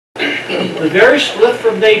The very split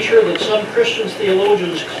from nature that some Christian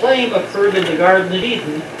theologians claim occurred in the Garden of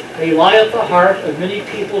Eden may lie at the heart of many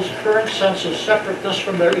people's current sense of separateness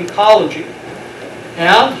from their ecology.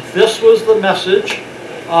 And this was the message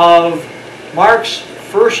of Mark's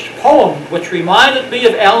first poem, which reminded me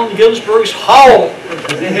of Allen Ginsberg's Howl.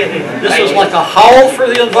 This is like a howl for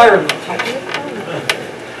the environment.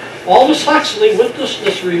 Aldous Huxley witnessed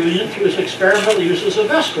this reunion through his experimental uses of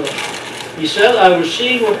Vesco. He said, "I was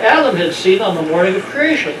seeing what Adam had seen on the morning of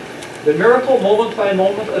creation, the miracle moment by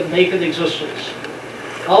moment of naked existence."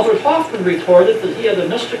 Albert Hoffman reported that he had a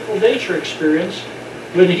mystical nature experience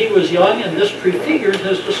when he was young, and this prefigured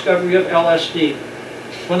his discovery of LSD.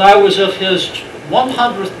 When I was at his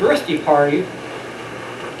 100th birthday party,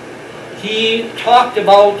 he talked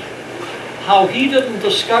about how he didn't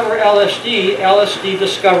discover LSD, LSD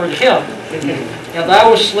discovered him. And I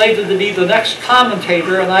was slated to be the next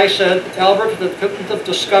commentator, and I said, "Albert, that couldn't have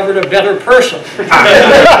discovered a better person."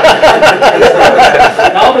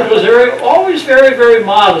 Albert was always very, very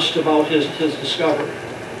modest about his discovery.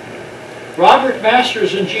 Robert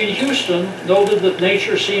Masters and Gene Houston noted that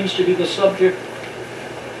nature seems to be the subject,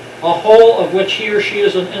 a whole of which he or she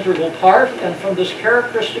is an integral part, and from this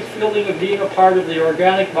characteristic feeling of being a part of the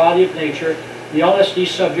organic body of nature, the LSD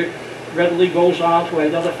subject readily goes on to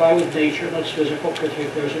identify with nature and its physical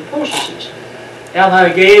particulars and processes. And I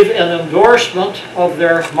gave an endorsement of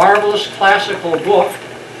their marvelous classical book,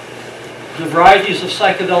 The Varieties of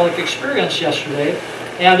Psychedelic Experience, yesterday.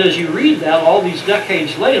 And as you read that, all these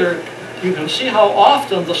decades later, you can see how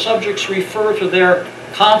often the subjects refer to their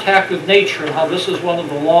contact with nature and how this is one of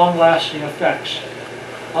the long-lasting effects.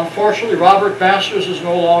 Unfortunately, Robert Masters is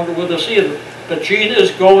no longer with us either, but Gene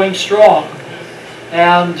is going strong.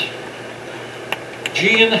 And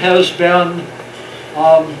Gene has been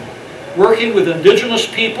working with indigenous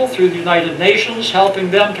people through the United Nations,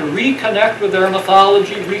 helping them to reconnect with their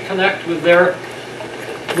mythology, reconnect with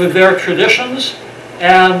their traditions,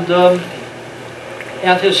 and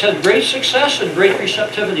has had great success and great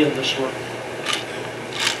receptivity in this work.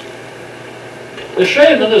 The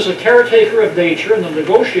shaman is a caretaker of nature and a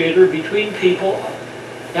negotiator between people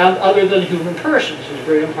and other than human persons, as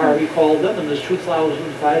Graham Harvey called them in his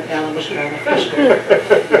 2005 Animist Manifesto.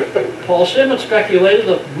 Paul Simmons speculated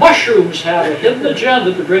that mushrooms have a hidden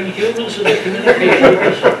agenda to bring humans into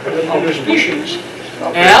communication with other species.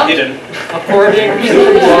 And according to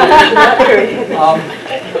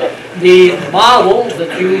the model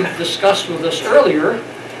that you discussed with us earlier,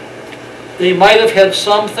 they might have had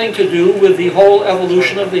something to do with the whole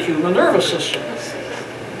evolution of the human nervous system.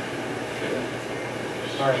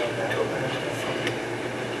 Sorry about that.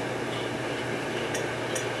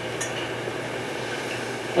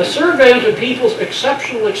 A survey into people's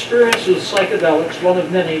exceptional experiences with psychedelics, one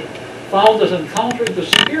of many, found that encountering the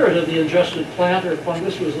spirit of the ingested plant or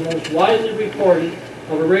fungus was the most widely reported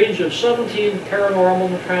of a range of 17 paranormal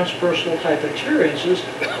and transpersonal type experiences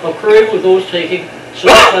occurring with those taking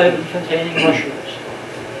psilocybin-containing mushrooms.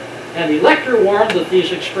 And the lecturer warned that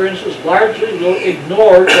these experiences largely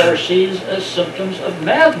ignored or are seen as symptoms of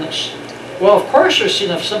madness. Well, of course they're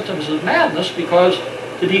seen as symptoms of madness because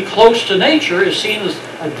to be close to nature is seen as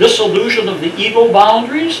a dissolution of the ego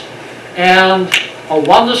boundaries, and a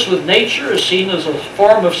oneness with nature is seen as a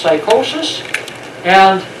form of psychosis.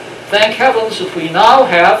 And thank heavens that we now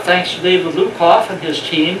have, thanks to David Lukoff and his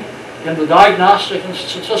team, in the Diagnostic and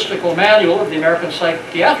Statistical Manual of the American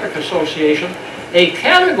Psychiatric Association, a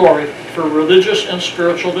category for religious and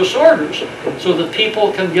spiritual disorders, so that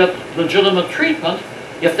people can get legitimate treatment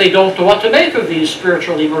if they don't know what to make of these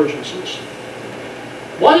spiritual emergencies.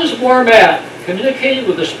 What is more mad, communicating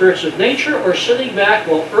with the spirits of nature or sitting back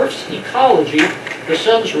while Earth's ecology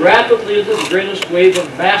descends rapidly into the greatest wave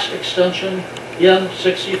of mass extension in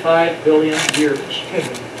 65 billion years?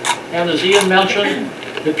 And as Ian mentioned,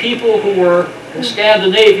 the people who were in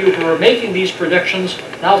Scandinavia who were making these predictions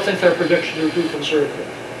now think their predictions are too conservative.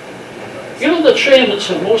 Given that shamans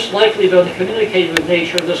have most likely been communicating with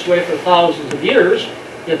nature this way for thousands of years,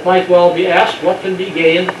 it might well be asked what can be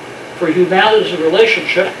gained for humanity's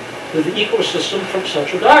relationship with the ecosystem from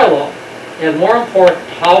such a dialogue. And more important,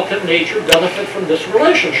 how can nature benefit from this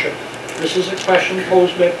relationship? This is a question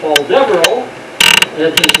posed by Paul Devereux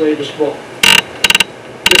in his latest book.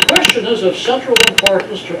 The question is of central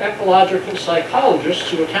importance to ecological psychologists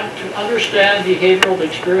who attempt to understand behavioral and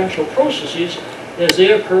experiential processes as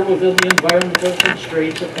they occur within the environmental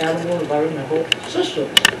constraints of animal environmental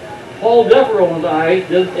systems. Paul Devereux and I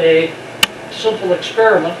did a simple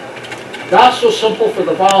experiment, not so simple for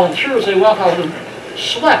the volunteers. They went out and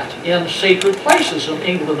slept in sacred places in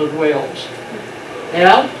England and Wales.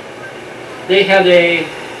 And they had a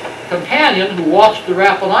companion who watched the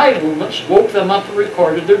rapid eye movements woke them up and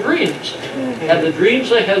recorded their dreams. And the dreams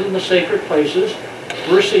they had in the sacred places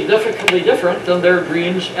were significantly different than their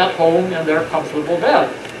dreams at home in their comfortable bed.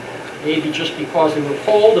 Maybe just because they were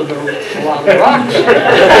cold and there were a lot of rocks in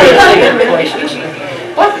the sacred places.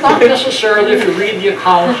 But not necessarily. If you read the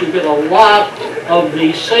accounts, you get a lot of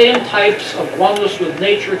the same types of oneness with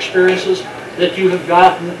nature experiences that you have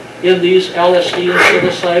gotten in these LSD and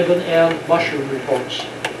psilocybin and mushroom reports.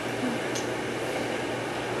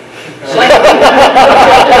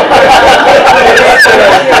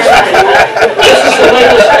 This is the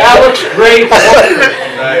latest Alex Gray portrait.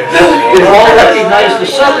 You all recognize the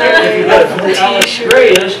subject if you know who Alex Gray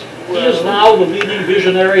is. He is now the leading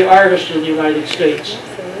visionary artist in the United States.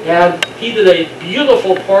 And he did a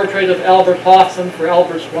beautiful portrait of Albert Hoffman for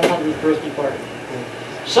Albert's 100th birthday party.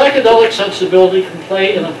 Psychedelic sensibility can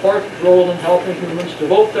play an important role in helping humans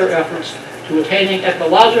devote their efforts to attaining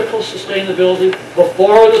ecological sustainability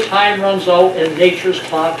before the time runs out and nature's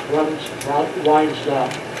clock winds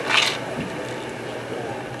down.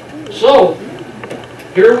 So,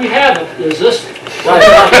 here we have it. Is this the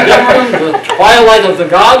twilight of the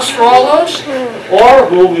gods for all of us? Or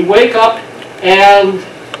will we wake up and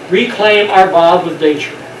reclaim our bond with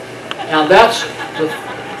nature? And that's the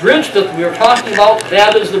bridge that we are talking about.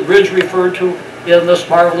 That is the bridge referred to in this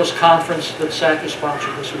marvelous conference that SAC is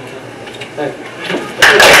sponsored this weekend. Thank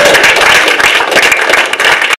you.